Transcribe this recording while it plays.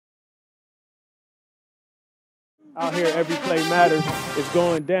Out here, every play matters. It's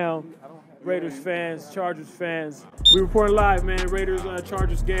going down. Raiders fans, Chargers fans. We reporting live, man. Raiders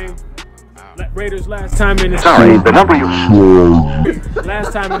Chargers game. Raiders last time in the city. Sorry, the number you.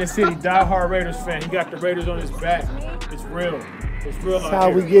 Last time in the city, diehard Raiders fan. He got the Raiders on his back. It's real. It's real. That's how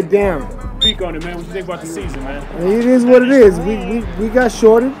we get down. Speak on it, man. What you think about the season, man? It is what it is. We got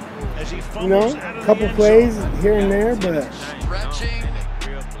shorted. You know, a couple plays here and there, but stretching.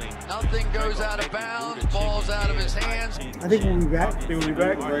 Nothing goes out of bounds. Ball's out of his hands. I think we'll be back. Think we'll be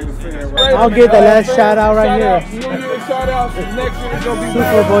back? I'll get the last shout out right here. New Year's shout out. Next year it's gonna be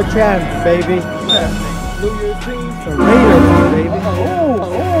Super Bowl champ, baby. New Year's team. The Raiders, baby.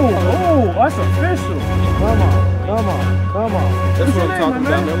 Oh, that's official. Come on. That's what I'm talking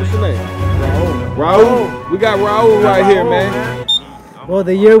about, man. What's your name? Raul. We got Raul right here, man. Well,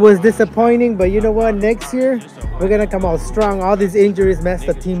 the year was disappointing, but you know what? Next year, we're going to come out strong. All these injuries messed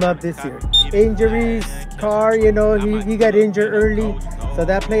the team up this year. Injuries, Carr, you know, he got injured early, so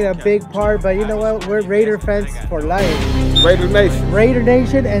that played a big part. But you know what? We're Raider fans for life. Raider Nation. Raider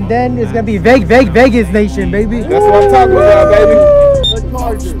Nation, and then it's going to be Vegas Nation, baby. That's what I'm talking about, baby.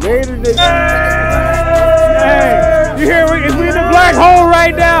 Raider Nation. Hey, you hear we in the black hole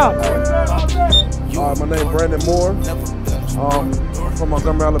right now. My name is Brandon Moore. From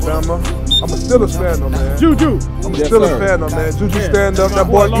Montgomery, Alabama. I'm a Steelers fan, though, man. Juju. I'm a Steelers fan, though, man. Juju stand up. That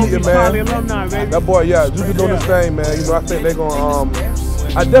boy eating, man. Alumni, baby. That boy, yeah. Juju doing his thing, man. You know, I think they're going to,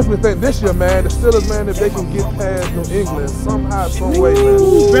 I definitely think this year, man, the Steelers, man, if they can get past New England somehow, some way,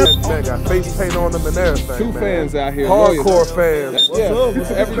 man, got face paint on them and everything, Two man. fans out here. Hardcore fans.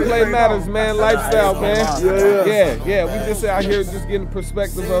 Yeah. Every play matters, man. Lifestyle, man. Yeah. We just out here just getting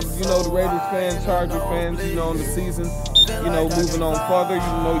perspective of, you know, the Raiders fans, Charger fans, you know, on the season. You know, moving on further, you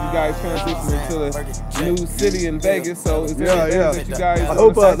know, you guys transitioning to a new city in Vegas. So is there anything that you guys? I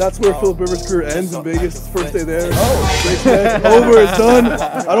hope that's where Philip Rivers' career ends in Vegas. First day there. Over, it's done.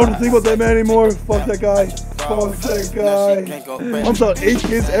 I don't think about that man anymore. Fuck that guy. Fuck that guy. I'm selling 8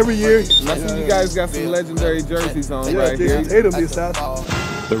 kids every year. I see you guys got some legendary jerseys on right here. Tatum, the assassin.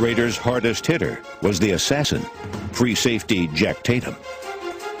 The Raiders' hardest hitter was the assassin, free safety Jack Tatum.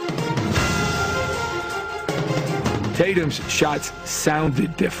 Tatum's shots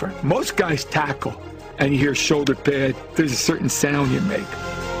sounded different. Most guys tackle, and you hear shoulder pad, there's a certain sound you make.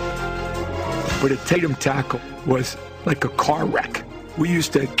 But a Tatum tackle was like a car wreck. We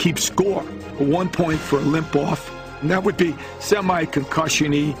used to keep score, 1 point for a limp off, and that would be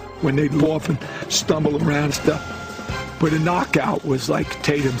semi-concussion-y when they'd go off and stumble around and stuff. But a knockout was like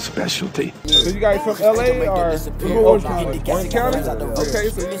Tatum's specialty. So you guys from LA or Orange County? Okay,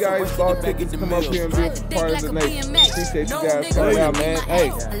 so you guys bought tickets to come up here and be a part of the nation. Appreciate you guys coming out, man.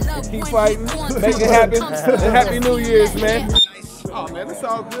 Hey, keep fighting, make it happen, and Happy New Year's, man. Oh man, it's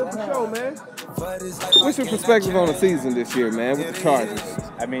all good for the show, man. What's your perspective on the season this year, man, with the Chargers?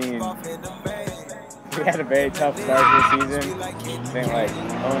 I mean, we had a very tough start to the season. I think like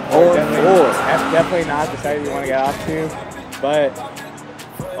 0-4 that's definitely not the start we want to get off to. But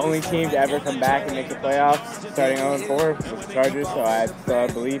only team to ever come back and make the playoffs starting 0-4 was the Chargers, so I still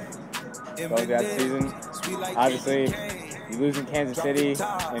have belief going through that season. Obviously, you lose in Kansas City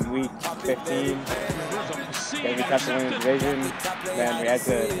in week 15. It's going to be tough to win the division. Then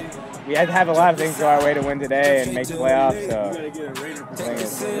we had to have a lot of things go our way to win today and make the playoffs.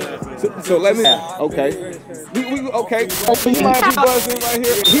 So let me. Okay. Okay. You mind if you buzz in right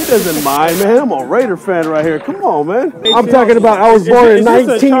here? He doesn't mind, man. I'm a Raider fan right here. Come on, man. I'm talking about I was born in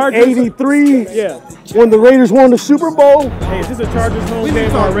 1983 when the Raiders won the Super Bowl. Hey, is this a Chargers home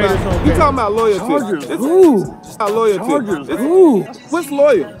game or a Raiders home game? We talking about loyalty. Chargers. Who? Loyalty. Chargers. Who? What's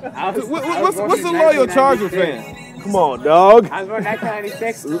loyal? What's a loyal Charger fan? Come on, dog. I was born in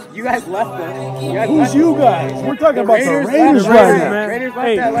 1996. You guys left us. Who's you guys? We're talking about the Raiders right now. Raiders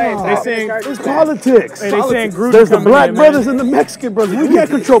left LA. They saying It's politics. Hey, they saying Gruden There's the coming black in, brothers and the Mexican brothers. We can't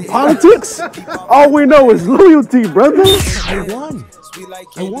control politics. All we know is loyalty, brother. I won.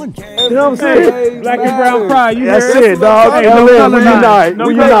 You know what I'm saying? Black and brown pride. You That's hear it, dog. LA, we unite. No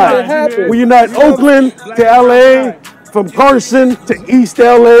We color unite. We unite Oakland to LA, from Carson to East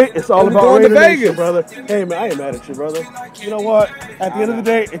LA. It's all And we about going to Raider Nation, Vegas. brother. Hey, man, I ain't mad at you, brother. You know what? At the end of the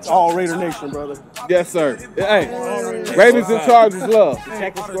day, it's all Raider Nation, brother. Yes, sir. Hey, Raiders and Chargers love.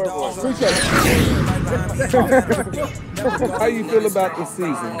 Check the scoreboard. Appreciate it. How you feel about this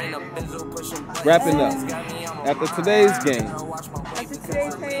season? Wrapping up after today's game.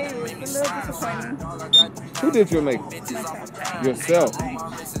 Who did your makeup? Yourself.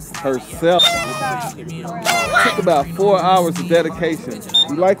 Herself. Took about 4 hours of dedication.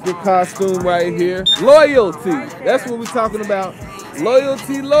 You like your costume right here? Loyalty. That's what we're talking about.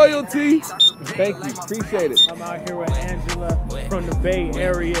 Loyalty, loyalty. Thank you. Appreciate it. I'm out here with Angela from the Bay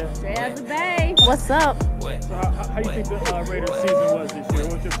Area. Straight out the Bay. What's up? So how you think the Raiders season was this year?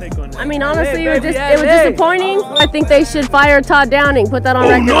 What's your take on that? I mean, honestly, it was disappointing. I think they should fire Todd Downing. Put that on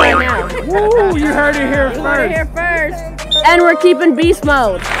record right now. Woo, you heard it here You first. heard it here first. And we're keeping beast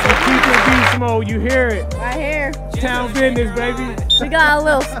mode. We're keeping beast mode. You hear it. Right here. Town business, baby. We got a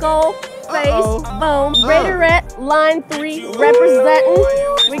little skull face. Boom. Raiderette, line 3, representing.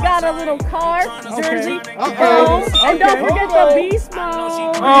 We got a little car, jersey. Boom. And don't forget the beast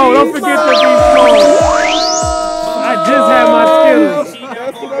mode. Oh, don't forget the beast mode. I just had my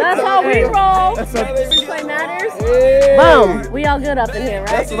Skittles. That's how we roll. Play matters. Boom. We all good up in here, right?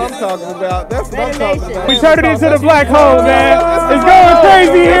 That's what I'm talking about. That's what I'm talking about. We turned it into the black hole, man. It's going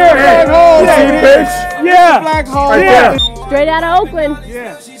crazy here. Black hole, bitch. Yeah. Black hole. Right there. Straight out of Oakland.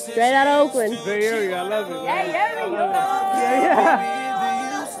 Yeah. Straight out of Oakland. Bay Area, I love it. Yeah. Yeah.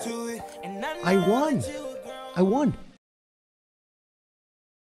 I won.